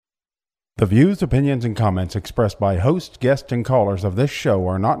The views, opinions, and comments expressed by hosts, guests, and callers of this show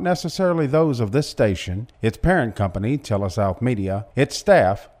are not necessarily those of this station, its parent company, Telesouth Media, its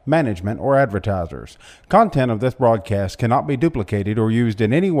staff, management, or advertisers. Content of this broadcast cannot be duplicated or used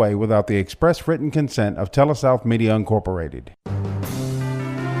in any way without the express written consent of Telesouth Media Incorporated.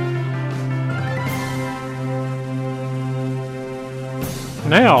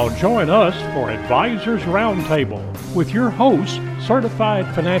 Now join us for Advisors Roundtable with your hosts, certified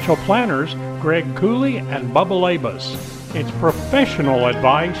financial planners Greg Cooley and Bubba Labus. It's professional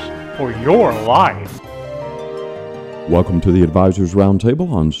advice for your life. Welcome to the Advisors Roundtable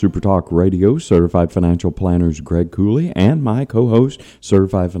on Super Talk Radio. Certified financial planners Greg Cooley and my co-host,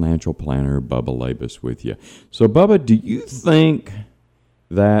 certified financial planner Bubba Labus with you. So Bubba, do you think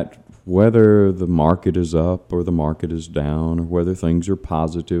that whether the market is up or the market is down, or whether things are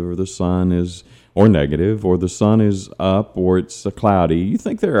positive or the sun is or negative, or the sun is up or it's cloudy, you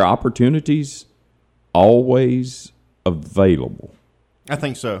think there are opportunities always available? I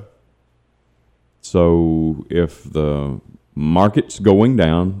think so. So if the market's going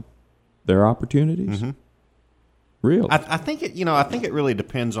down, there are opportunities? Mm-hmm. Really? I think it. I think it really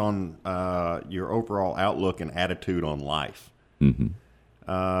depends on your overall outlook and attitude on life. Mm-hmm.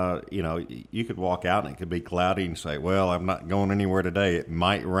 You could walk out and it could be cloudy and say, well, I'm not going anywhere today. It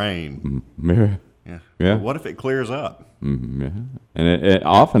might rain. Mm-hmm. Yeah. Yeah. But what if it clears up? Mm-hmm. Yeah. And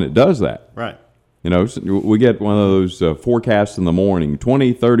often it does that. Right. We get one of those forecasts in the morning,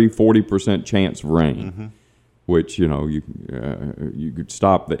 20, 30, 40% chance of rain, mm-hmm. which, you could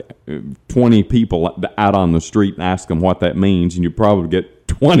stop the 20 people out on the street and ask them what that means, and you probably get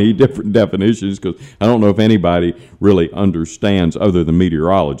 20 different definitions, because I don't know if anybody really understands, other than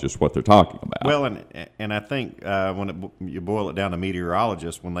meteorologists, what they're talking about. Well, and I think when you boil it down to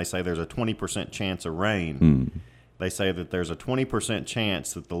meteorologists, when they say there's a 20% chance of rain, they say that there's a 20%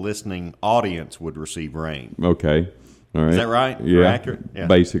 chance that the listening audience would receive rain. Okay. All right. Is that right? Yeah. Or accurate? Yeah.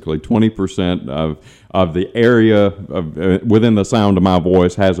 Basically, 20% of the area within the sound of my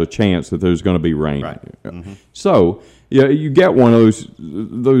voice has a chance that there's going to be rain. Right. Mm-hmm. So you get one of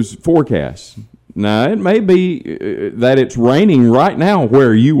those forecasts. Now, it may be that it's raining right now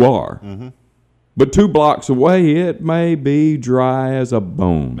where you are, mm-hmm. but 2 blocks away, it may be dry as a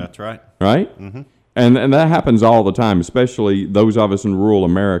bone. That's right. Right? Mm-hmm. And that happens all the time, especially those of us in rural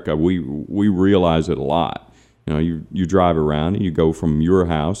America. We realize it a lot. You drive around and you go from your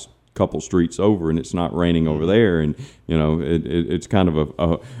house a couple streets over, and it's not raining over there, and it's kind of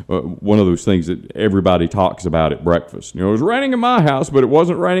a one of those things that everybody talks about at breakfast. It was raining in my house, but it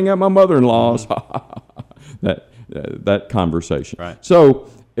wasn't raining at my mother-in-law's. that conversation. Right. So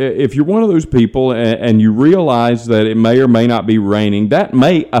if you're one of those people and you realize that it may or may not be raining, that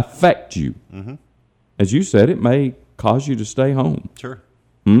may affect you. Mm-hmm. As you said, it may cause you to stay home. Sure.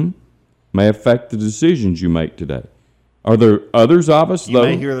 May affect the decisions you make today. Are there others of us, though? You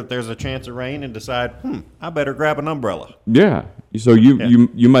may hear that there's a chance of rain and decide, I better grab an umbrella. Yeah. So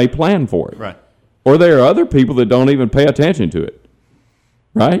you may plan for it. Right. Or there are other people that don't even pay attention to it.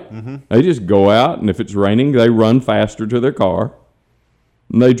 Right? Mm-hmm. They just go out, and if it's raining, they run faster to their car,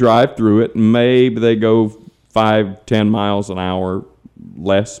 and they drive through it, and maybe they go 5-10 miles an hour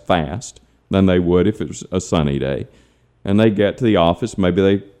less fast than they would if it was a sunny day. And they get to the office, maybe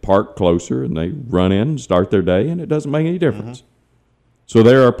they park closer, and they run in and start their day, and it doesn't make any difference. Mm-hmm. So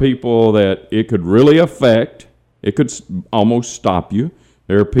there are people that it could really affect. It could almost stop you.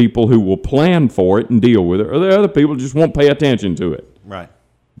 There are people who will plan for it and deal with it, or there are other people who just won't pay attention to it. Right.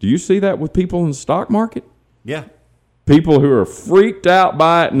 Do you see that with people in the stock market? Yeah. People who are freaked out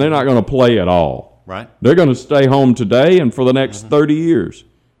by it, and they're not going to play at all. Right. They're going to stay home today and for the next 30 years.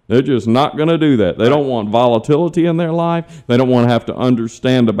 They're just not going to do that. They don't want volatility in their life. They don't want to have to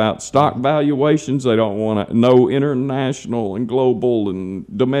understand about stock valuations. They don't want to know international and global and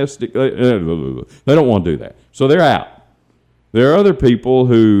domestic. They don't want to do that. So they're out. There are other people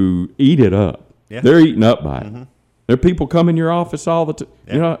who eat it up. Yeah. They're eaten up by it. Mm-hmm. There are people come in your office all the time,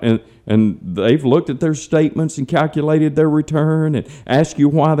 Yeah. and they've looked at their statements and calculated their return and ask you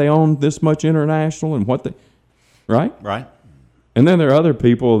why they own this much international and what they, right? Right. And then there are other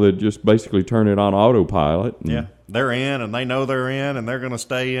people that just basically turn it on autopilot. Yeah, they're in, and they know they're in, and they're going to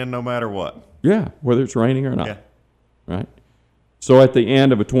stay in no matter what. Yeah, whether it's raining or not. Yeah. Right? So at the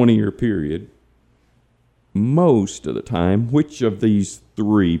end of a 20-year period, most of the time, which of these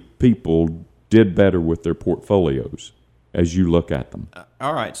 3 people did better with their portfolios as you look at them?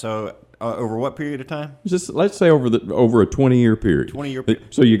 All right, so Over what period of time? Just let's say over a 20-year period. 20-year period.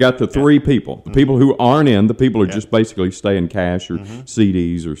 So you got the three people. The people who aren't in. The people who just basically stay in cash or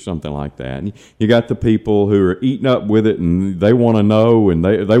CDs or something like that. And you got the people who are eating up with it, and they want to know, and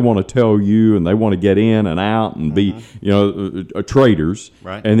they want to tell you, and they want to get in and out and be traders.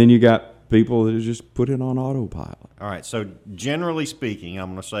 Right. And then you got people that just put it on autopilot. All right. So generally speaking, I'm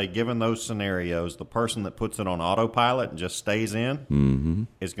going to say, given those scenarios, the person that puts it on autopilot and just stays in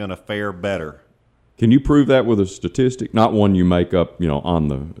is going to fare better. Can you prove that with a statistic? Not one you make up,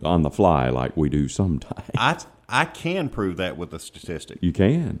 on the fly like we do sometimes. I can prove that with a statistic. You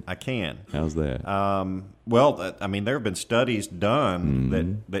can. I can. How's that? Well, there have been studies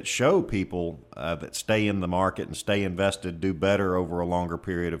done that show people that stay in the market and stay invested do better over a longer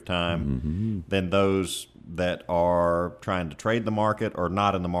period of time than those that are trying to trade the market or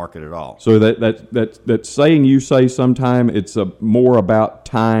not in the market at all. So that saying you say sometime it's more about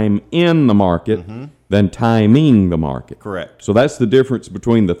time in the market than timing the market. Correct. So that's the difference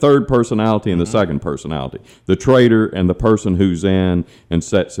between the third personality and the second personality. The trader and the person who's in and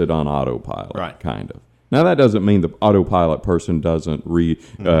sets it on autopilot, right. kind of. Now, that doesn't mean the autopilot person doesn't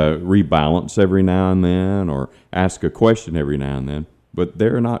rebalance every now and then or ask a question every now and then, but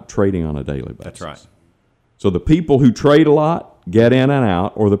they're not trading on a daily basis. That's right. So the people who trade a lot, get in and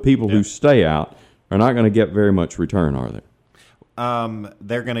out, or the people who stay out are not going to get very much return, are they?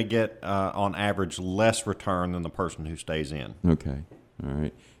 They're going to get, on average, less return than the person who stays in. Okay. All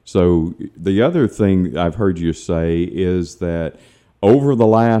right. So the other thing I've heard you say is that over the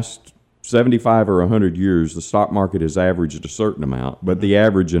last 75 or 100 years, the stock market has averaged a certain amount, but the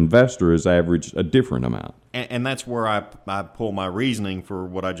average investor has averaged a different amount. And that's where I pull my reasoning for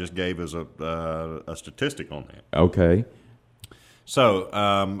what I just gave as a statistic on that. Okay. So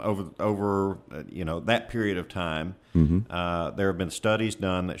over that period of time, there have been studies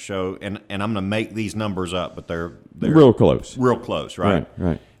done that show, and I'm going to make these numbers up, but they're real close. Real close, right?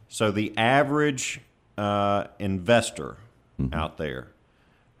 Right. So the average investor out there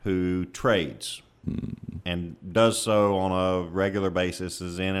who trades and does so on a regular basis,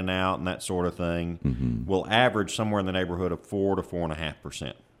 is in and out and that sort of thing, will average somewhere in the neighborhood of 4 to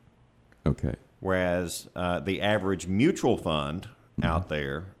 4.5%. Okay. Whereas the average mutual fund out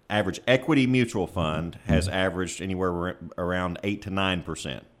there, average equity mutual fund, has averaged anywhere around 8 to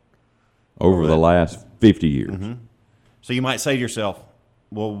 9% over the last 50 years. So you might say to yourself,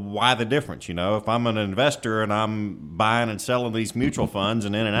 well, why the difference? If I'm an investor and I'm buying and selling these mutual funds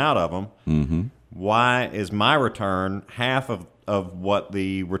and in and out of them, why is my return half of what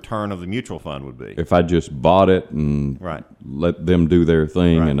the return of the mutual fund would be? If I just bought it and let them do their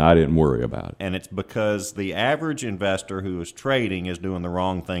thing and I didn't worry about it. And it's because the average investor who is trading is doing the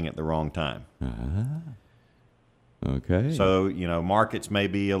wrong thing at the wrong time. Okay. So, markets may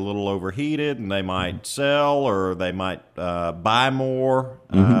be a little overheated and they might sell, or they might buy more,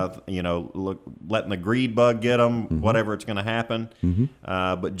 letting the greed bug get them, whatever it's going to happen.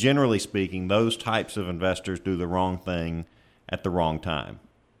 But generally speaking, those types of investors do the wrong thing at the wrong time.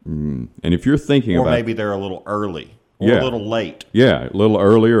 And if you're thinking or about... Or maybe they're a little early or a little late. Yeah, a little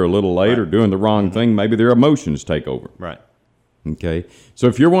early or a little late or doing the wrong thing. Maybe their emotions take over. Right. Okay, so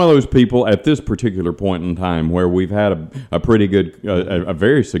if you're one of those people at this particular point in time where we've had a pretty good, a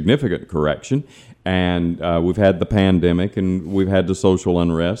very significant correction, and we've had the pandemic and we've had the social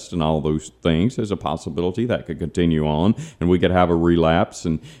unrest and all those things, there's a possibility that could continue on and we could have a relapse.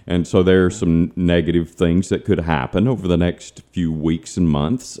 And so there are some negative things that could happen over the next few weeks and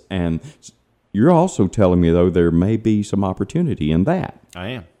months. And you're also telling me, though, there may be some opportunity in that. I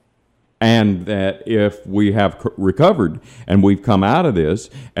am. And that if we have recovered and we've come out of this,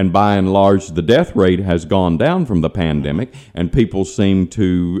 and by and large the death rate has gone down from the pandemic, and people seem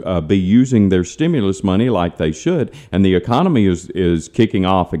to be using their stimulus money like they should, and the economy is kicking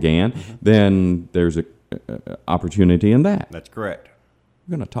off again, then there's a opportunity in that. That's correct.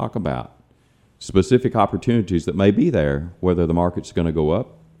 We're going to talk about specific opportunities that may be there, whether the market's going to go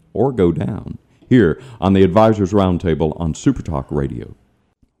up or go down, here on the Advisors Roundtable on Super Talk Radio.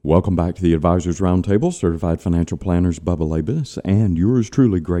 Welcome back to the Advisors Roundtable. Certified Financial Planners Bubba Labus and yours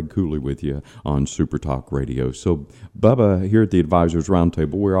truly, Greg Cooley, with you on Super Talk Radio. So, Bubba, here at the Advisors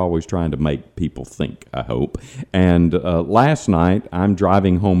Roundtable, we're always trying to make people think, I hope. And last night, I'm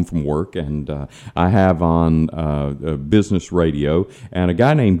driving home from work, and I have on business radio, and a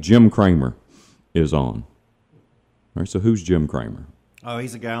guy named Jim Cramer is on. All right, so who's Jim Cramer? Oh,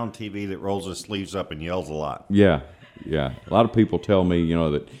 he's a guy on TV that rolls his sleeves up and yells a lot. Yeah. A lot of people tell me,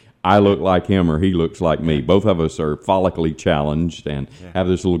 that I look like him or he looks like me. Both of us are follically challenged and have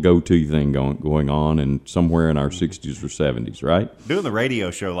this little goatee thing going on, and somewhere in our 60s or 70s, right? Doing the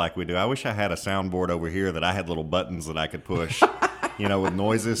radio show like we do, I wish I had a soundboard over here that I had little buttons that I could push, with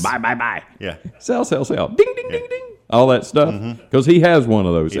noises. Bye. Yeah. Sell. Ding, ding, ding, ding. All that stuff. Because he has one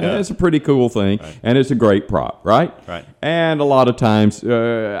of those. And it's a pretty cool thing. Right. And it's a great prop, right? Right. And a lot of times,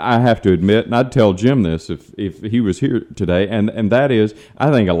 I have to admit, and I'd tell Jim this if he was here today, and that is,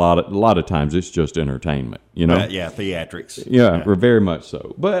 I think a lot of times it's just entertainment, theatrics. Yeah, very much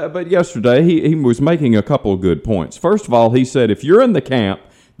so. But yesterday, he was making a couple of good points. First of all, he said, if you're in the camp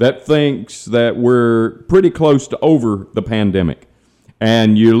that thinks that we're pretty close to over the pandemic,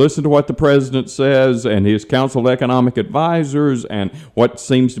 and you listen to what the president says and his council of economic advisors and what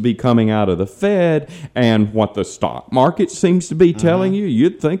seems to be coming out of the Fed and what the stock market seems to be telling you,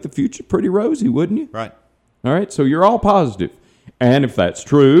 you'd think the future's pretty rosy, wouldn't you? Right. All right, so you're all positive. And if that's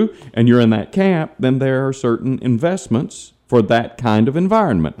true and you're in that camp, then there are certain investments for that kind of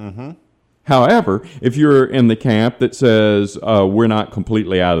environment. However, if you're in the camp that says we're not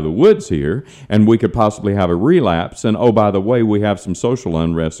completely out of the woods here and we could possibly have a relapse, and oh, by the way, we have some social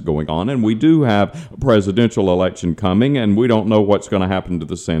unrest going on and we do have a presidential election coming and we don't know what's going to happen to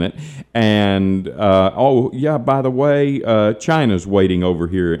the Senate, and by the way, China's waiting over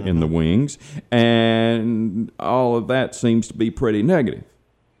here in the wings, and all of that seems to be pretty negative.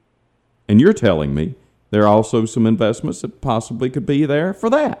 And you're telling me there are also some investments that possibly could be there for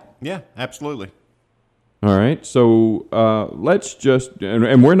that. Yeah, absolutely. All right, so let's just,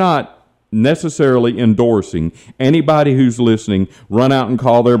 and we're not necessarily endorsing anybody who's listening, run out and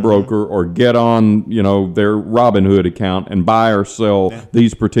call their broker or get on, their Robinhood account and buy or sell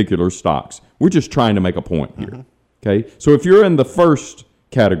these particular stocks. We're just trying to make a point here, okay? So if you're in the first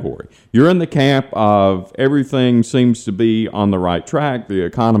category, you're in the camp of everything seems to be on the right track, the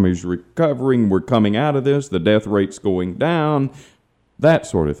economy's recovering, we're coming out of this, the death rate's going down, that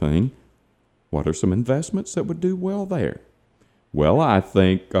sort of thing. What are some investments that would do well there? Well, I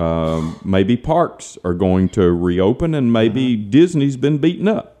think maybe parks are going to reopen and maybe Disney's been beaten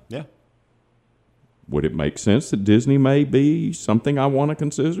up. Yeah. Would it make sense that Disney may be something I want to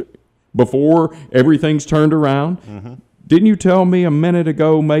consider before everything's turned around? Didn't you tell me a minute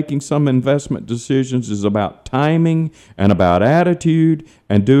ago making some investment decisions is about timing and about attitude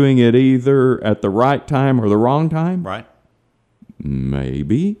and doing it either at the right time or the wrong time? Right.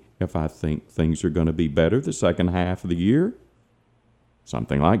 Maybe if I think things are going to be better the second half of the year,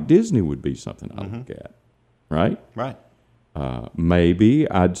 something like Disney would be something I look at, right? Right. Maybe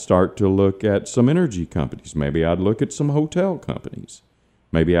I'd start to look at some energy companies. Maybe I'd look at some hotel companies.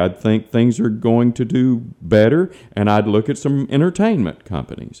 Maybe I'd think things are going to do better, and I'd look at some entertainment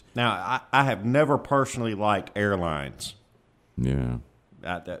companies. Now, I have never personally liked airlines. Yeah.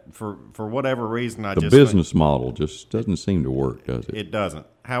 For whatever reason, the business model just doesn't seem to work, does it? It doesn't.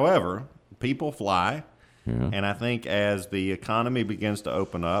 However, people fly, and I think as the economy begins to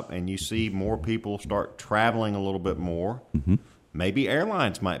open up and you see more people start traveling a little bit more, maybe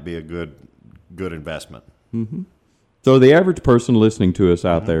airlines might be a good investment. So the average person listening to us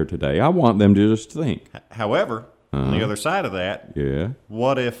out there today, I want them to just think. However, on the other side of that,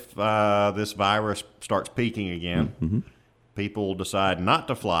 what if this virus starts peaking again? People decide not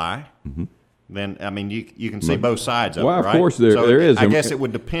to fly, then, I mean, you can see both sides of it, right? Well, of course there is. I guess it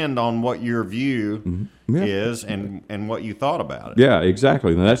would depend on what your view is and what you thought about it. Yeah,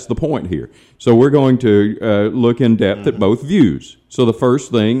 exactly. And that's the point here. So we're going to look in depth at both views. So the first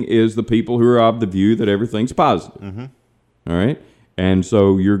thing is the people who are of the view that everything's positive. All right? And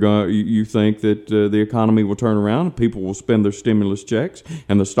so you think that the economy will turn around, and people will spend their stimulus checks,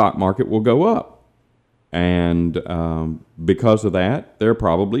 and the stock market will go up. And because of that, there are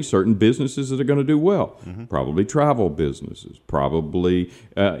probably certain businesses that are going to do well. Probably travel businesses, probably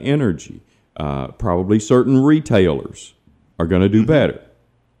energy, probably certain retailers are going to do better.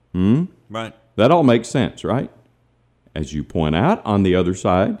 Right. That all makes sense, right? As you point out, on the other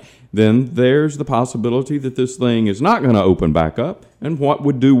side, then there's the possibility that this thing is not going to open back up, and what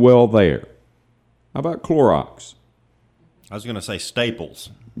would do well there? How about Clorox? I was going to say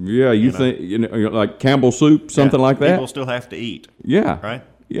Staples. Yeah, you think like Campbell Soup, something like that? People still have to eat. Yeah. Right?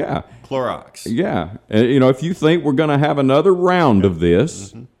 Yeah. Clorox. Yeah. If you think we're going to have another round of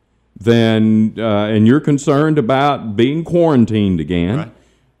this, then, and you're concerned about being quarantined again,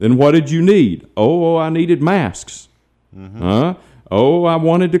 then what did you need? Oh, I needed masks. Oh, I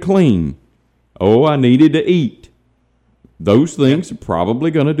wanted to clean. Oh, I needed to eat. Those things are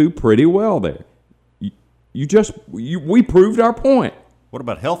probably going to do pretty well there. We proved our point. What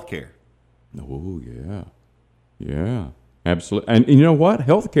about health care? Oh, yeah. Absolutely. And you know what?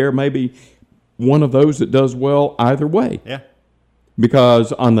 Healthcare may be one of those that does well either way. Yeah.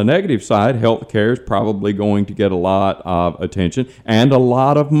 Because on the negative side, healthcare is probably going to get a lot of attention and a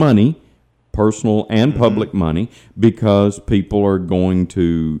lot of money, personal and public money, because people are going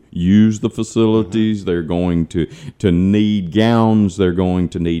to use the facilities. They're going to need gowns. They're going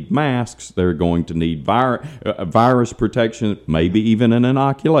to need masks. They're going to need virus protection, maybe even an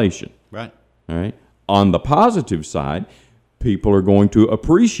inoculation. Right. All right. On the positive side, people are going to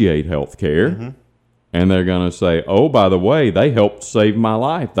appreciate healthcare. And they're going to say, oh, by the way, they helped save my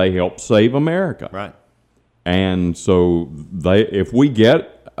life. They helped save America. Right. And so if we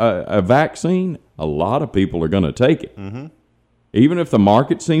get a vaccine, a lot of people are going to take it. Even if the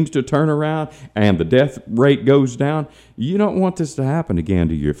market seems to turn around and the death rate goes down, you don't want this to happen again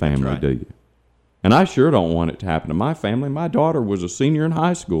to your family, right. do you? And I sure don't want it to happen to my family. My daughter was a senior in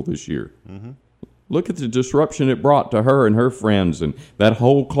high school this year. Look at the disruption it brought to her and her friends and that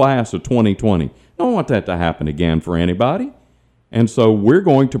whole class of 2020. I don't want that to happen again for anybody. And so we're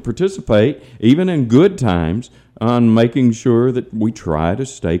going to participate, even in good times, on making sure that we try to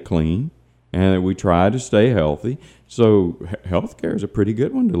stay clean and that we try to stay healthy. So healthcare is a pretty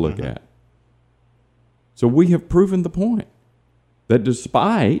good one to look at. So we have proven the point that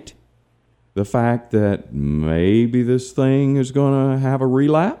despite the fact that maybe this thing is going to have a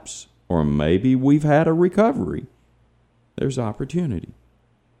relapse or maybe we've had a recovery, there's opportunity.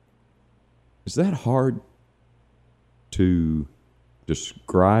 Is that hard to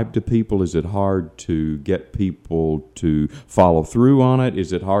describe to people? Is it hard to get people to follow through on it?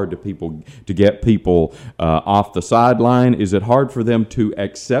 Is it hard to get people off the sideline? Is it hard for them to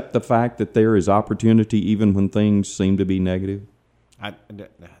accept the fact that there is opportunity even when things seem to be negative?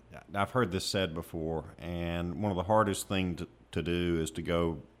 I've heard this said before, and one of the hardest things to do is to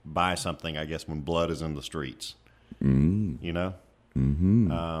go buy something, I guess, when blood is in the streets. You know?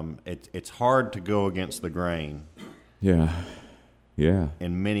 It's hard to go against the grain. Yeah.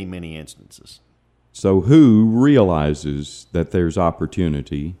 In many, many instances. So who realizes that there's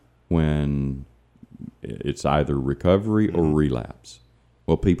opportunity when it's either recovery or relapse?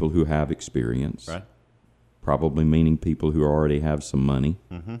 Well, people who have experience. Right. Probably meaning people who already have some money,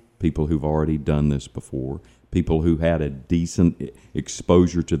 people who've already done this before, people who had a decent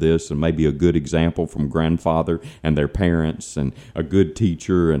exposure to this and maybe a good example from grandfather and their parents and a good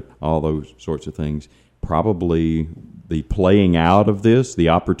teacher and all those sorts of things. Probably the playing out of this, the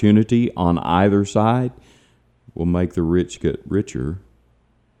opportunity on either side, will make the rich get richer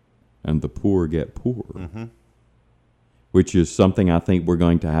and the poor get poorer, which is something I think we're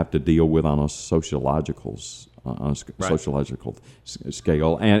going to have to deal with on a sociological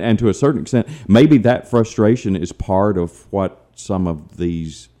scale, and to a certain extent, maybe that frustration is part of what some of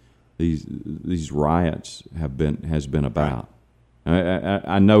these riots has been about.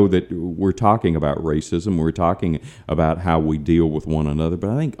 I know that we're talking about racism, we're talking about how we deal with one another, but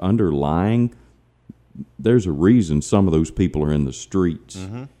I think underlying, there's a reason some of those people are in the streets.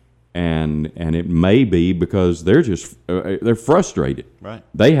 And it may be because they're frustrated. Right.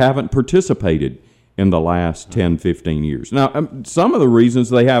 They haven't participated in the last 10, 15 years. Now, some of the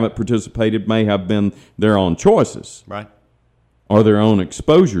reasons they haven't participated may have been their own choices. Right. Or their own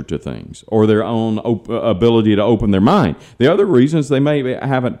exposure to things, or their own ability to open their mind. The other reasons they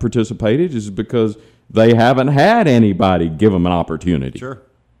haven't participated is because they haven't had anybody give them an opportunity. Sure.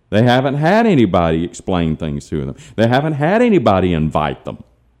 They haven't had anybody explain things to them. They haven't had anybody invite them.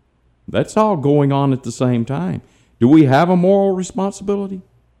 That's all going on at the same time. Do we have a moral responsibility?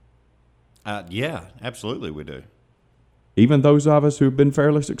 Yeah, absolutely we do. Even those of us who've been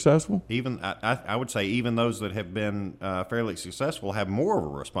fairly successful? Even I would say even those that have been fairly successful have more of a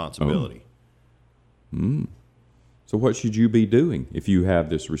responsibility. So what should you be doing if you have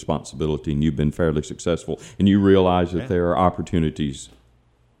this responsibility and you've been fairly successful and you realize that there are opportunities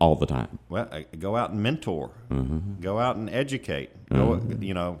all the time? Well, go out and mentor. Go out and educate.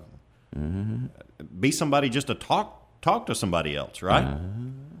 Go, be somebody just to talk to somebody else, right?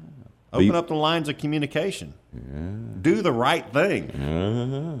 Open up the lines of communication. Do the right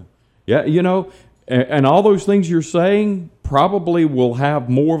thing. Yeah, you know, and all those things you're saying probably will have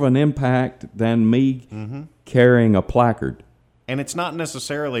more of an impact than me carrying a placard. And it's not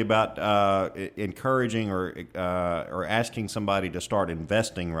necessarily about encouraging or asking somebody to start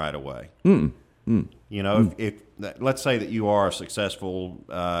investing right away. You know, if let's say that you are a successful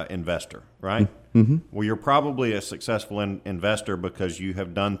investor, right? Well, you're probably a successful investor because you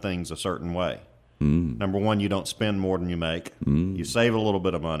have done things a certain way. Number one, you don't spend more than you make. You save a little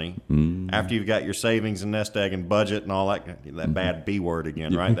bit of money. After you've got your savings and nest egg and budget and all that bad B word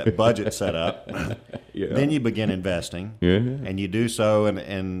again, right? That budget set up. Then you begin investing. And you do so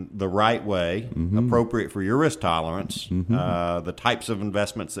in the right way, appropriate for your risk tolerance, the types of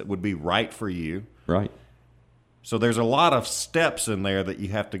investments that would be right for you. Right. So there's a lot of steps in there that you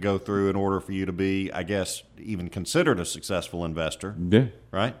have to go through in order for you to be, I guess, even considered a successful investor. Yeah.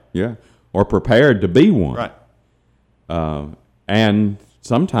 Right? Yeah. Or prepared to be one. Right. And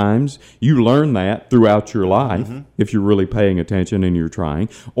sometimes you learn that throughout your life if you're really paying attention and you're trying.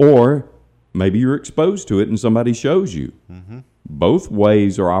 Or maybe you're exposed to it and somebody shows you. Both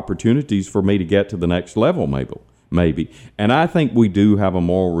ways are opportunities for me to get to the next level, maybe. And I think we do have a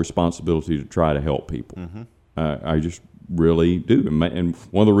moral responsibility to try to help people. I just really do. And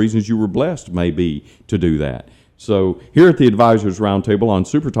one of the reasons you were blessed may be to do that. So here at the Advisors Roundtable on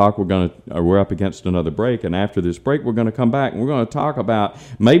Super Talk, we're up against another break, and after this break, we're going to come back and we're going to talk about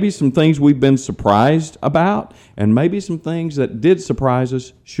maybe some things we've been surprised about, and maybe some things that did surprise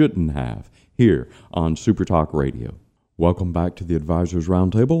us shouldn't have, here on Super Talk Radio. Welcome back to the Advisors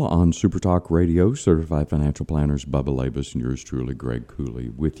Roundtable on Super Talk Radio. Certified financial planners Bubba Labus and yours truly, Greg Cooley,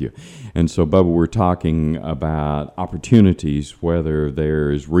 with you. And so, Bubba, we're talking about opportunities, whether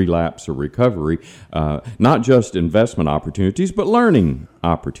there is relapse or recovery, not just investment opportunities, but learning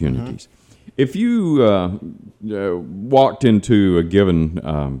opportunities. If you walked into a given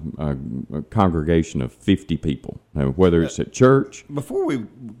congregation of 50 people, whether it's at church. Before we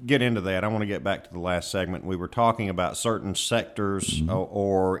get into that, I want to get back to the last segment. We were talking about certain sectors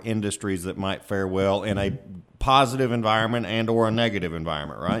or industries that might fare well in a positive environment and or a negative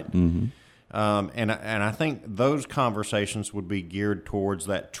environment, right? And I think those conversations would be geared towards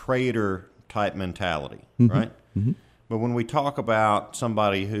that trader type mentality, right? But when we talk about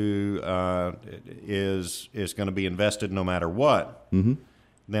somebody who is going to be invested no matter what,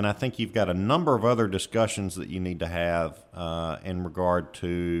 then I think you've got a number of other discussions that you need to have in regard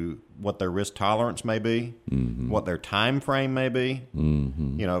to what their risk tolerance may be, what their time frame may be.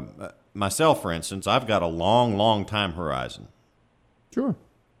 You know, myself, for instance, I've got a long time horizon. Sure.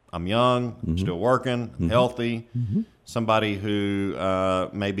 I'm young, still working, healthy. Somebody who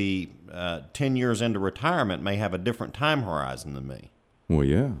maybe 10 years into retirement may have a different time horizon than me. Well,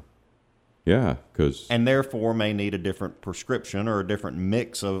 yeah, because and therefore may need a different prescription or a different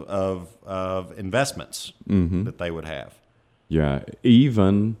mix of investments that they would have. Yeah,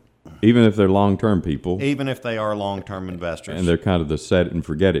 even if they're long-term people, even if they are long-term investors, and they're kind of the set it and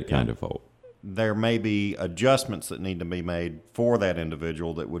forget it kind of folk. There may be adjustments that need to be made for that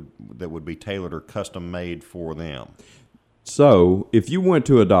individual that would be tailored or custom made for them. So if you went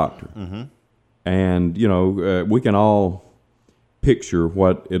to a doctor, and we can all picture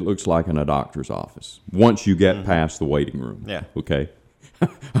what it looks like in a doctor's office once you get past the waiting room. Yeah. Okay.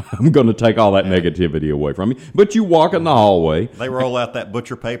 I'm going to take all that negativity away from you. But you walk in the hallway. They roll out that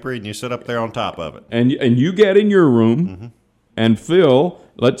butcher paper and you sit up there on top of it. And you get in your room, and Phil,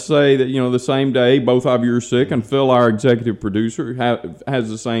 let's say that, the same day both of you are sick, and Phil, our executive producer, has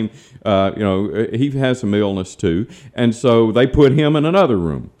the same, he has some illness too. And so they put him in another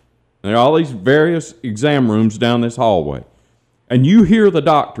room. There are all these various exam rooms down this hallway. And you hear the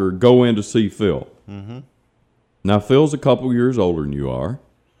doctor go in to see Phil. Now, Phil's a couple years older than you are,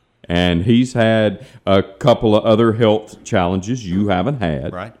 and he's had a couple of other health challenges you haven't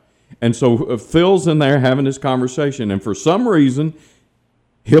had. Right. And so Phil's in there having this conversation, and for some reason,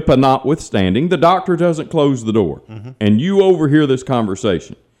 HIPAA notwithstanding, the doctor doesn't close the door. And you overhear this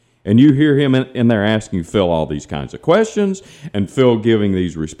conversation. And you hear him in there asking Phil all these kinds of questions, and Phil giving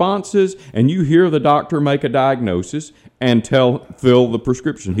these responses, and you hear the doctor make a diagnosis and tell Phil the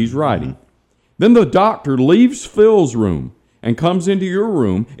prescription he's writing. Then the doctor leaves Phil's room and comes into your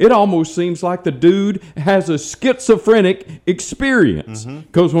room. It almost seems like the dude has a schizophrenic experience.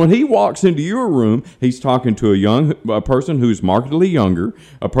 Because when he walks into your room, he's talking to a person who's markedly younger,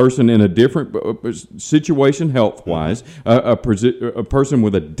 a person in a different situation health-wise, a person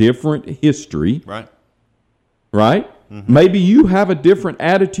with a different history. Right? Maybe you have a different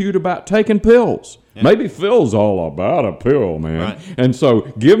attitude about taking pills. Maybe Phil's all about a pill, man. And so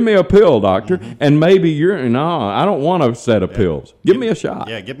give me a pill, doctor. And maybe I don't want a set of pills. Give me a shot.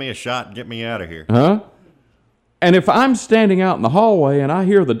 Yeah, give me a shot and get me out of here. And if I'm standing out in the hallway and I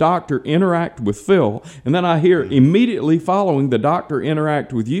hear the doctor interact with Phil, and then I hear immediately following the doctor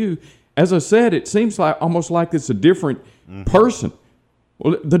interact with you, as I said, it seems like almost like it's a different person.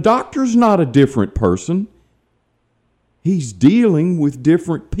 Well, the doctor's not a different person. He's dealing with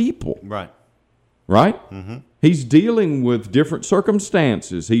different people. Right? He's dealing with different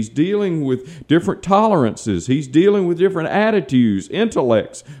circumstances. He's dealing with different tolerances. He's dealing with different attitudes,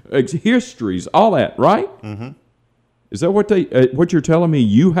 intellects, histories, all that, right? Mm-hmm. Is that what you're telling me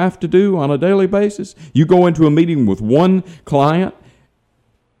you have to do on a daily basis? You go into a meeting with one client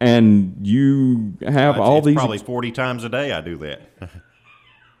and you have all these... probably 40 times a day I do that.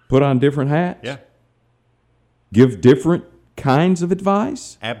 Put on different hats? Yeah. Give different kinds of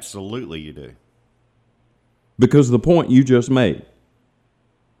advice? Absolutely you do. Because of the point you just made.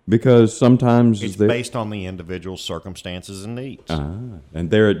 Because sometimes it's based on the individual circumstances and needs. And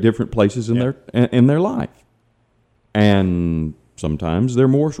they're at different places in their life. And sometimes they're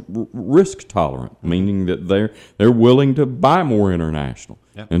more risk tolerant, meaning that they're willing to buy more international.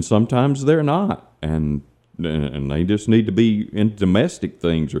 Yep. And sometimes they're not. And they just need to be in domestic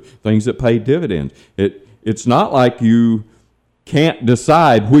things or things that pay dividends. It's not like you can't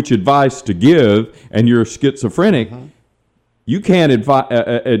decide which advice to give and you're schizophrenic. Mm-hmm. You can't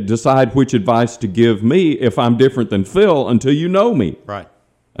decide which advice to give me if I'm different than Phil until you know me. Right.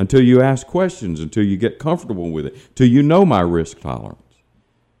 Until you ask questions, until you get comfortable with it, till you know my risk tolerance.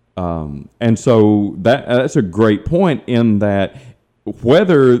 And so that's a great point in that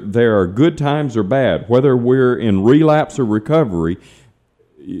whether there are good times or bad, whether we're in relapse or recovery,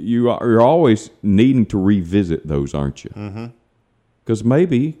 you're always needing to revisit those, aren't you? Because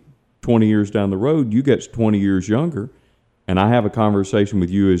maybe 20 years down the road, you get 20 years younger, and I have a conversation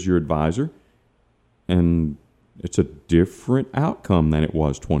with you as your advisor, and it's a different outcome than it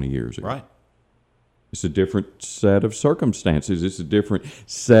was 20 years ago. Right. It's a different set of circumstances. It's a different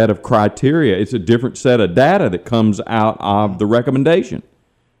set of criteria. It's a different set of data that comes out of the recommendation.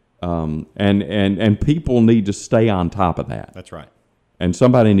 And people need to stay on top of that. That's right. And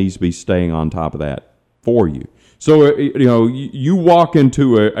somebody needs to be staying on top of that for you. So, you walk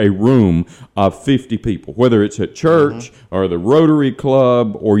into a room of 50 people, whether it's at church or the Rotary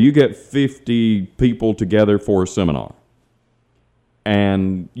Club, or you get 50 people together for a seminar.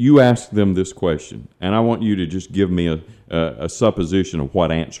 And you ask them this question, and I want you to just give me a supposition of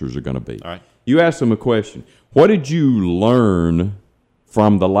what answers are going to be. All right. You ask them a question. What did you learn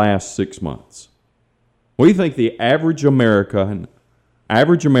from the last 6 months? What do you think the average American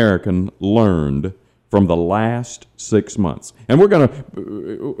learned from the last 6 months? And we're gonna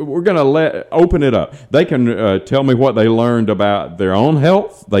open it up. They can tell me what they learned about their own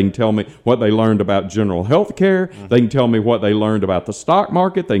health. They can tell me what they learned about general health care. They can tell me what they learned about the stock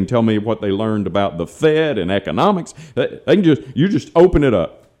market. They can tell me what they learned about the Fed and economics. You just open it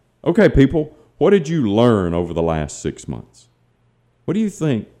up. Okay, people, what did you learn over the last 6 months? What do you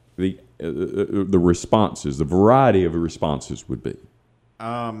think the responses, the variety of the responses would be?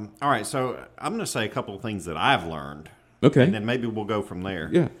 All right, so I'm going to say a couple of things that I've learned. Okay. And then maybe we'll go from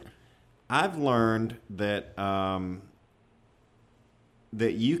there. Yeah. I've learned that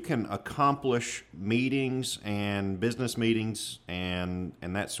that you can accomplish meetings and business meetings and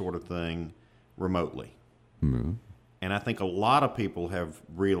that sort of thing remotely. Mm-hmm. And I think a lot of people have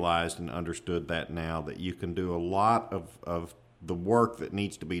realized and understood that now, that you can do a lot of the work that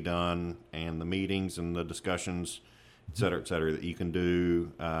needs to be done and the meetings and the discussions, et cetera, that you can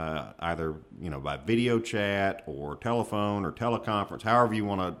do either by video chat or telephone or teleconference, however you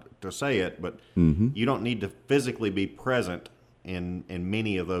want to say it, but you don't need to physically be present in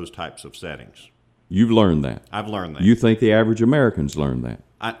many of those types of settings. You've learned that. I've learned that. You think the average Americans learned that?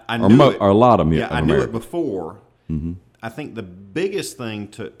 I knew it. Or a lot of them. Yeah, I knew it before. Mm-hmm. I think the biggest thing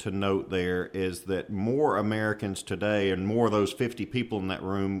to note there is that more Americans today, and more of those 50 people in that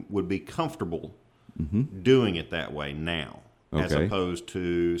room, would be comfortable doing it that way now, as opposed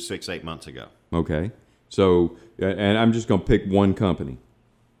to 6-8 months ago. Okay. So, and I'm just going to pick one company,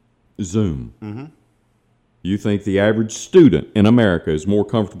 Zoom. Mm-hmm. You think the average student in America is more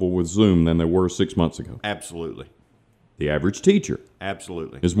comfortable with Zoom than they were 6 months ago? Absolutely. The average teacher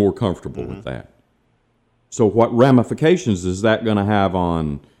absolutely is more comfortable with that. So what ramifications is that going to have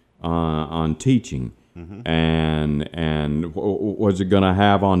on teaching? Mm-hmm. And what's it going to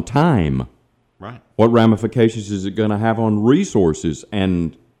have on time? Right. What ramifications is it going to have on resources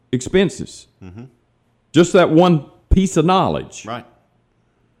and expenses? Mm-hmm. Just that one piece of knowledge. Right.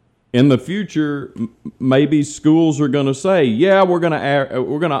 In the future, maybe schools are going to say, "Yeah, we're going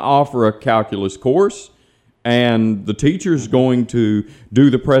to offer a calculus course, and the teacher's going to do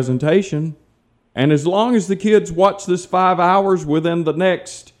the presentation, and as long as the kids watch this 5 hours within the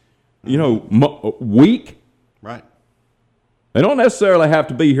next, week, right." They don't necessarily have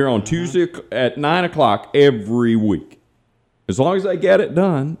to be here on Tuesday at 9 o'clock every week. As long as they get it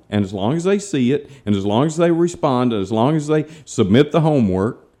done, and as long as they see it, and as long as they respond, and as long as they submit the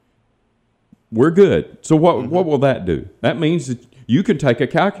homework, we're good. So what will that do? That means that you can take a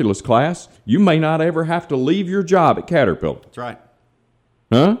calculus class. You may not ever have to leave your job at Caterpillar. That's right.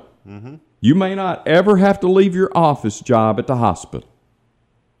 Huh? Mm-hmm. You may not ever have to leave your office job at the hospital.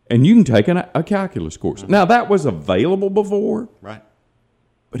 And you can take a calculus course. Now, that was available before. Right.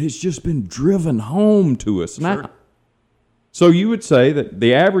 But it's just been driven home to us now. Sure. So you would say that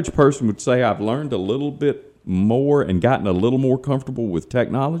the average person would say, I've learned a little bit more and gotten a little more comfortable with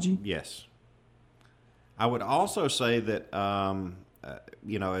technology? Yes. I would also say that,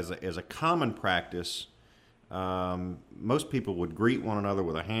 as a common practice, most people would greet one another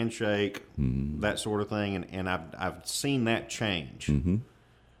with a handshake, that sort of thing, and I've seen that change.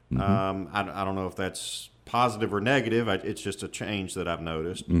 I don't know if that's positive or negative. It's just a change that I've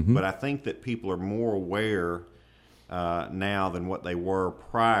noticed. But I think that people are more aware now than what they were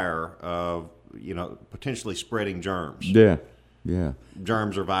prior of, potentially spreading germs. Yeah, yeah.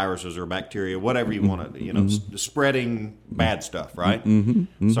 Germs or viruses or bacteria, whatever you want to, spreading bad stuff, right?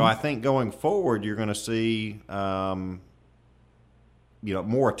 So I think going forward, you're going to see, more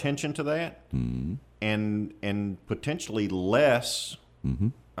attention to that, and potentially less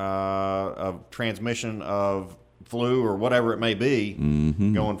of transmission of flu or whatever it may be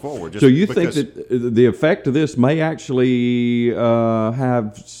going forward. So you think that the effect of this may actually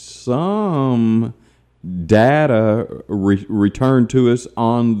have some data returned to us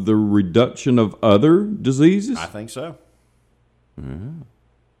on the reduction of other diseases? I think so. Yeah,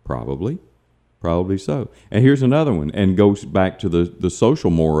 probably so. And here's another one, and goes back to the social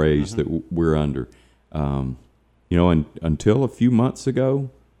mores that we're under. Until a few months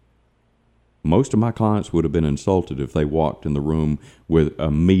ago, most of my clients would have been insulted if they walked in the room with a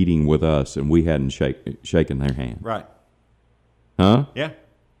meeting with us and we hadn't shaken their hand. Right. Huh? Yeah.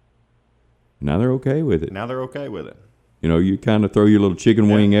 Now they're okay with it. Now they're okay with it. You kind of throw your little chicken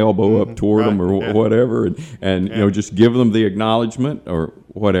wing elbow up toward them or whatever, and just give them the acknowledgement or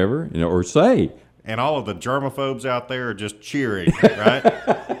whatever, or say. And all of the germaphobes out there are just cheering, right?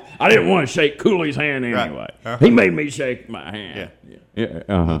 I didn't want to shake Cooley's hand anyway. Right. He made me shake my hand.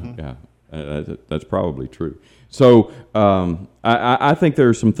 Yeah. That's probably true. So I think there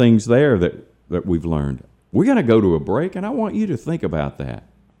are some things there that we've learned. We're going to go to a break, and I want you to think about that.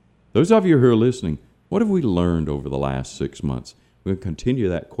 Those of you who are listening, what have we learned over the last 6 months? We'll continue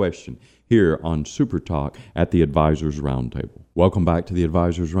that question here on Super Talk at the Advisors Roundtable. Welcome back to the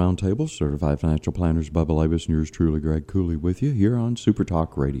Advisors Roundtable. Certified Financial Planners Bubba Labus and yours truly, Greg Cooley, with you here on Super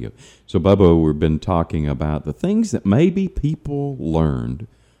Talk Radio. So, Bubba, we've been talking about the things that maybe people learned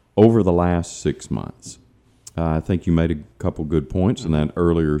over the last 6 months. I think you made a couple good points in that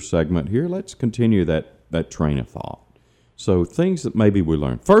earlier segment here. Let's continue that train of thought. So things that maybe we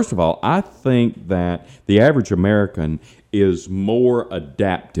learned. First of all, I think that the average American is more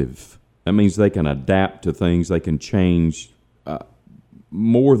adaptive. That means they can adapt to things. They can change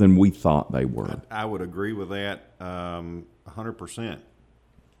more than we thought they were. I would agree with that 100%.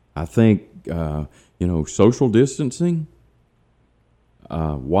 I think, social distancing,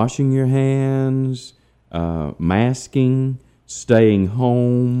 washing your hands, masking, staying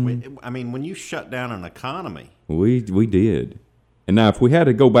home. When you shut down an economy. We did. And now if we had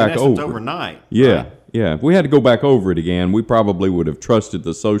to go back over overnight. Yeah. Right? Yeah. If we had to go back over it again, we probably would have trusted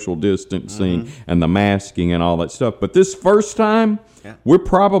the social distancing and the masking and all that stuff. But this first time, we're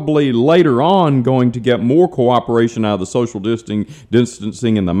probably later on going to get more cooperation out of the social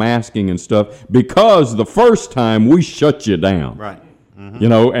distancing and the masking and stuff, because the first time we shut you down. Right.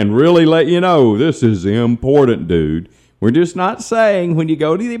 And really let you know this is important, dude. We're just not saying when you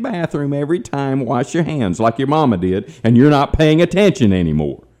go to the bathroom every time, wash your hands like your mama did, and you're not paying attention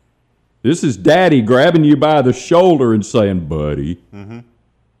anymore. This is Daddy grabbing you by the shoulder and saying, buddy,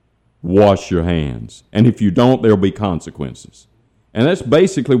 wash your hands. And if you don't, there'll be consequences. And that's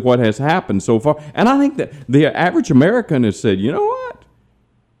basically what has happened so far. And I think that the average American has said, you know what?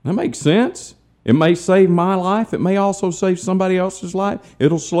 That makes sense. It may save my life. It may also save somebody else's life.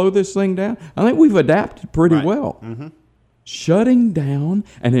 It'll slow this thing down. I think we've adapted pretty well. Shutting down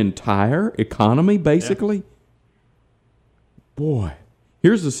an entire economy, basically. Yeah. Boy,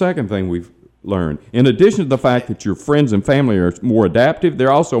 here's the second thing we've learned. In addition to the fact that your friends and family are more adaptive,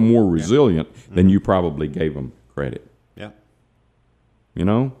 they're also more resilient than you probably gave them credit. Yeah.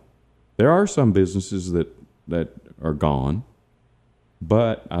 There are some businesses that are gone,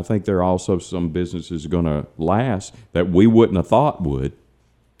 but I think there are also some businesses going to last that we wouldn't have thought would.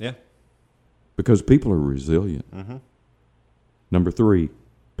 Yeah. Because people are resilient. Number 3,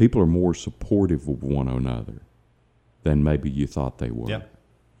 people are more supportive of one another than maybe you thought they were. Yeah.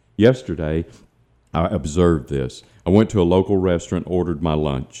 Yesterday, I observed this. I went to a local restaurant, ordered my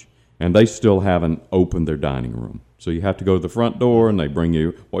lunch, and they still haven't opened their dining room. So you have to go to the front door, and they bring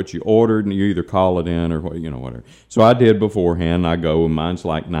you what you ordered, and you either call it in or whatever. So I did beforehand. I go, and mine's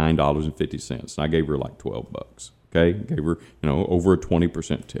like $9.50, and I gave her like $12. Okay, gave her over a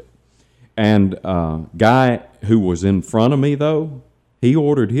 20% tip. And guy who was in front of me though, he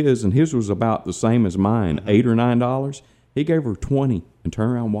ordered his, and his was about the same as mine, $8 or $9. He gave her $20 and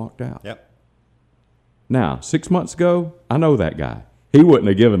turned around and walked out. Yep. Now 6 months ago, I know that guy. He wouldn't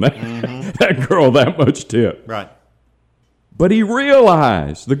have given that girl that much tip. Right. But he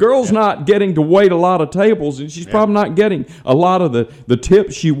realized the girl's not getting to wait a lot of tables, and she's probably not getting a lot of the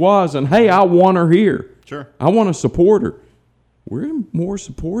tips she was. And, hey, I want her here. Sure. I want to support her. We're more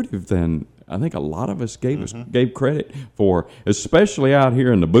supportive than I think a lot of us gave credit for, especially out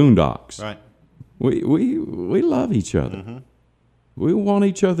here in the boondocks. Right. We love each other. We want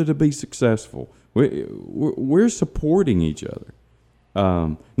each other to be successful. We're supporting each other.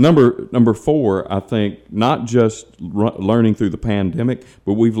 Number 4, I think, not just learning through the pandemic,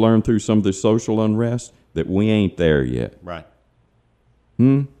 but we've learned through some of the social unrest that we ain't there yet. Right.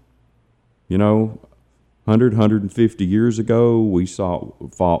 150 years ago, we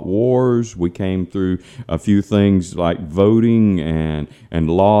fought wars. We came through a few things like voting and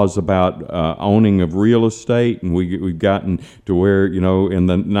laws about owning of real estate, and we've gotten to where, in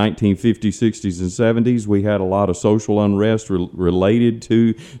the 1950s, 60s, and 70s, we had a lot of social unrest related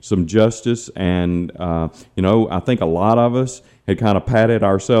to some justice, and I think a lot of us had kind of patted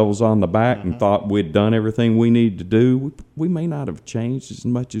ourselves on the back and thought we'd done everything we needed to do. We may not have changed as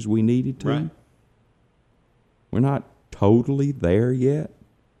much as we needed to. Right. We're not totally there yet.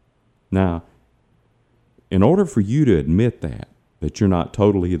 Now, in order for you to admit that you're not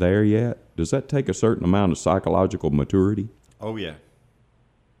totally there yet, does that take a certain amount of psychological maturity? Oh, yeah.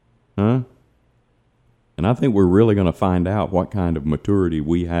 Huh? And I think we're really going to find out what kind of maturity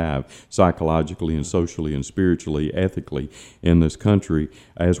we have psychologically and socially and spiritually, ethically in this country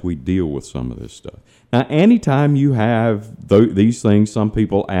as we deal with some of this stuff. Now, anytime you have these things, some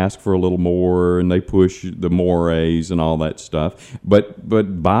people ask for a little more and they push the mores and all that stuff.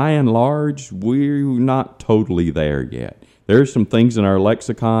 But by and large, we're not totally there yet. There's some things in our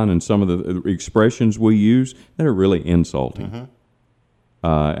lexicon and some of the expressions we use that are really insulting.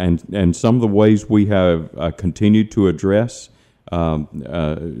 And some of the ways we have continued to address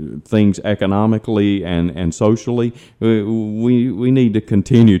things economically and socially, we need to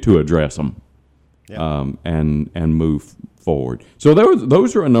continue to address them. And move forward. So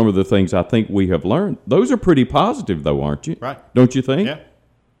those are a number of the things I think we have learned. Those are pretty positive, though, aren't you? Right. Don't you think? Yeah.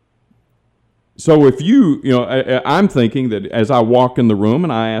 So if I'm thinking that as I walk in the room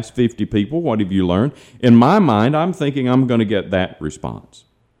and I ask 50 people, what have you learned? In my mind, I'm thinking I'm going to get that response.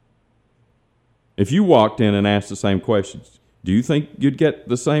 If you walked in and asked the same questions, do you think you'd get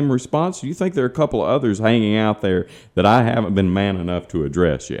the same response? Do you think there are a couple of others hanging out there that I haven't been man enough to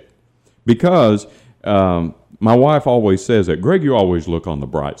address yet? Because my wife always says that, Greg, you always look on the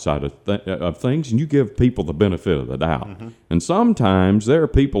bright side of things, and you give people the benefit of the doubt. And sometimes there are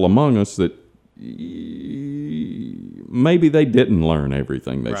people among us that maybe they didn't learn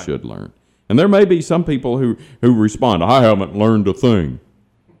everything they should learn. And there may be some people who respond, I haven't learned a thing.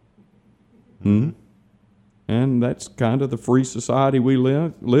 And that's kind of the free society we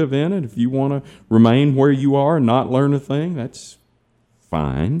live in. And if you want to remain where you are and not learn a thing, that's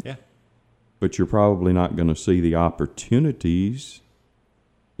fine. Yeah. But you're probably not going to see the opportunities,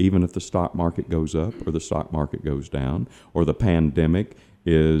 even if the stock market goes up or the stock market goes down or the pandemic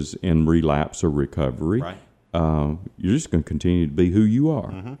is in relapse or recovery. Right. You're just going to continue to be who you are.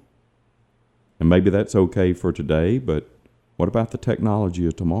 And maybe that's okay for today, but what about the technology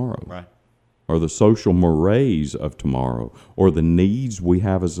of tomorrow? Right. Or the social mores of tomorrow, or the needs we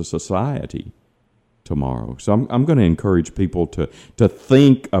have as a society tomorrow. So I'm going to encourage people to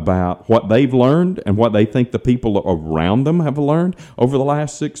think about what they've learned and what they think the people around them have learned over the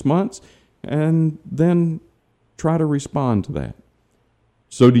last 6 months, and then try to respond to that.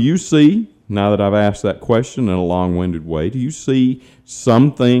 So do you see, now that I've asked that question in a long-winded way, do you see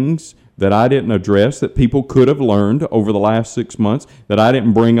some things that I didn't address that people could have learned over the last 6 months that I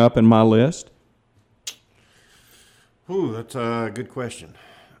didn't bring up in my list? Ooh, that's a good question.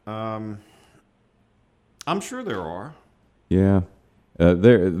 I'm sure there are. Yeah.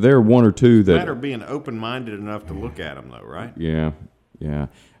 There are one or two that... It's a matter of being open-minded enough to look at them, though, right? Yeah.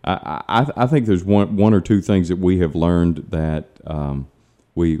 I think there's one or two things that we have learned that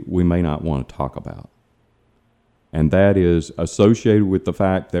we may not want to talk about. And that is associated with the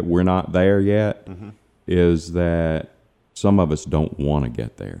fact that we're not there yet, is that some of us don't want to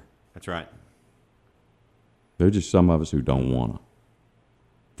get there. That's right. There's just some of us who don't want to.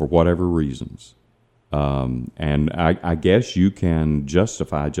 for whatever reasons. And I guess you can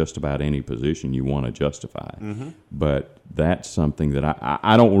justify just about any position you want to justify. Mm-hmm. But that's something that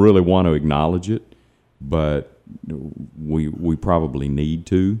I don't really want to acknowledge it, but we probably need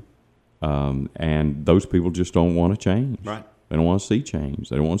to. And those people just don't want to change. Right. They don't want to see change.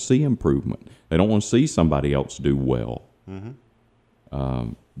 They don't want to see improvement. They don't want to see somebody else do well.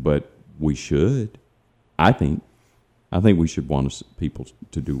 Mm-hmm. But we should, I think we should want people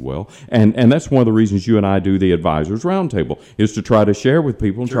to do well. And that's one of the reasons you and I do the Advisors Roundtable, is to try to share with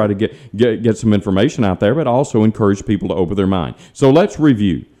people and try to get some information out there, but also encourage people to open their mind. So let's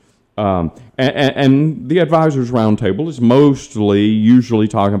review. And the Advisors Roundtable is usually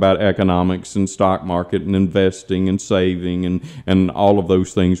talking about economics and stock market and investing and saving and all of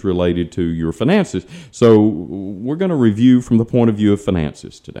those things related to your finances. So we're going to review from the point of view of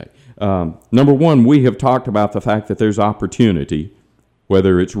finances today. Number one, we have talked about the fact that there's opportunity,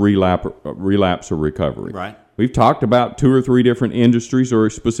 whether it's relapse or recovery. Right. We've talked about 2 or 3 different industries or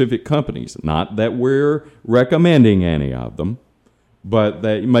specific companies. Not that we're recommending any of them, but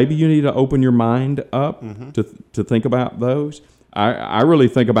that maybe you need to open your mind up to think about those. I really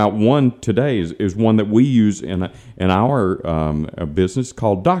think about one today is one that we use in our business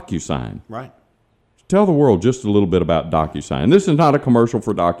called DocuSign. Right. Tell the world just a little bit about DocuSign. This is not a commercial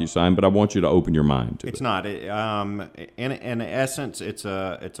for DocuSign, but I want you to open your mind to it. It's not. In essence, it's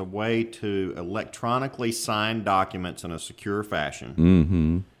a way to electronically sign documents in a secure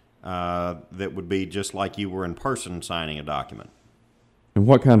fashion. That would be just like you were in person signing a document. And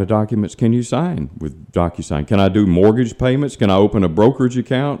what kind of documents can you sign with DocuSign? Can I do mortgage payments? Can I open a brokerage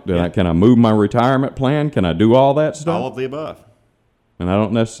account? Can I move my retirement plan? Can I do all that stuff? All of the above. And I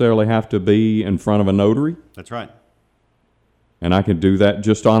don't necessarily have to be in front of a notary? That's right. And I can do that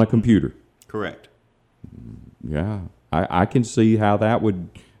just on a computer? Correct. Yeah. I can see how that would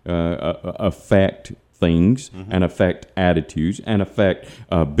affect things and affect attitudes and affect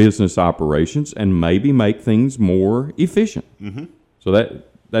business operations and maybe make things more efficient. Mm-hmm. So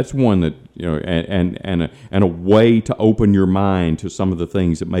that's one that, and a way to open your mind to some of the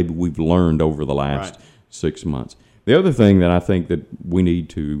things that maybe we've learned over the last 6 months. The other thing that I think that we need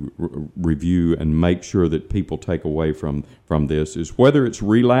to review and make sure that people take away from this is whether it's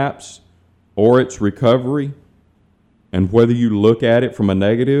relapse or it's recovery, and whether you look at it from a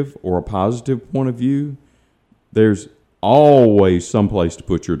negative or a positive point of view, there's always some place to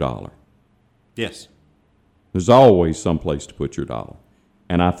put your dollar. Yes. There's always some place to put your dollar.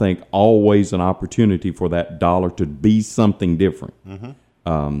 And I think always an opportunity for that dollar to be something different.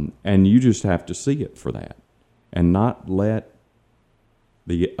 Mm-hmm. And you just have to see it for that and not let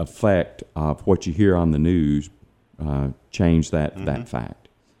the effect of what you hear on the news change that fact.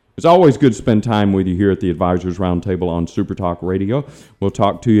 It's always good to spend time with you here at the Advisors Roundtable on Super Talk Radio. We'll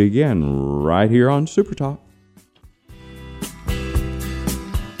talk to you again right here on Super Talk.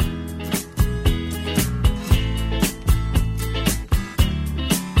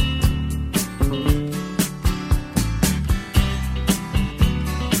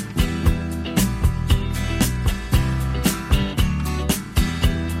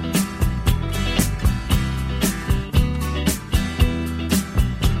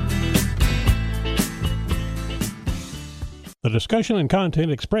 The discussion and content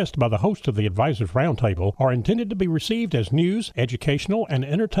expressed by the host of the Advisors Roundtable are intended to be received as news, educational, and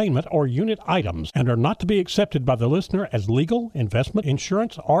entertainment or unit items and are not to be accepted by the listener as legal, investment,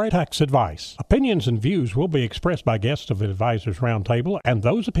 insurance, or tax advice. Opinions and views will be expressed by guests of the Advisors Roundtable, and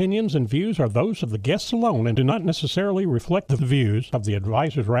those opinions and views are those of the guests alone and do not necessarily reflect the views of the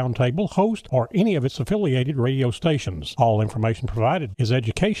Advisors Roundtable, host, or any of its affiliated radio stations. All information provided is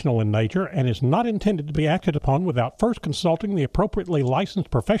educational in nature and is not intended to be acted upon without first consulting the appropriately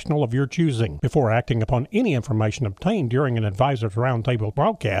licensed professional of your choosing. Before acting upon any information obtained during an Advisors Roundtable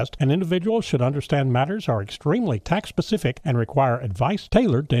broadcast, an individual should understand matters are extremely tax-specific and require advice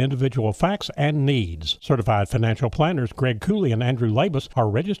tailored to individual facts and needs. Certified financial planners Greg Cooley and Andrew Labus are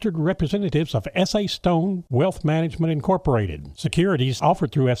registered representatives of S.A. Stone Wealth Management Incorporated. Securities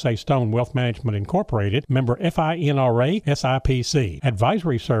offered through S.A. Stone Wealth Management Incorporated, member FINRA SIPC.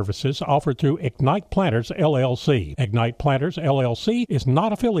 Advisory services offered through Ignite Planners LLC. Ignite Planners LLC is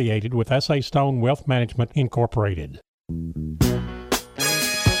not affiliated with S.A. Stone Wealth Management Incorporated.